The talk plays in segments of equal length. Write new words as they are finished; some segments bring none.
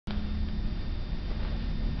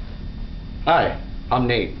Hi, I'm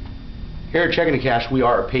Nate. Here at Checking to Cash, we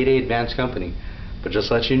are a payday advance company. But just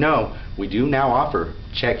to let you know, we do now offer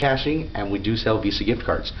check cashing and we do sell Visa gift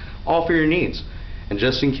cards, all for your needs. And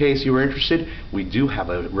just in case you were interested, we do have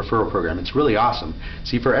a referral program. It's really awesome.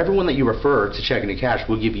 See, for everyone that you refer to Checking to Cash,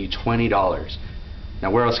 we'll give you $20.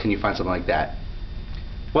 Now, where else can you find something like that?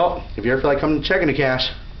 Well, if you ever feel like coming to Checking to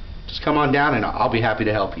Cash, just come on down and I'll be happy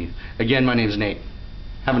to help you. Again, my name's Nate.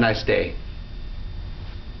 Have a nice day.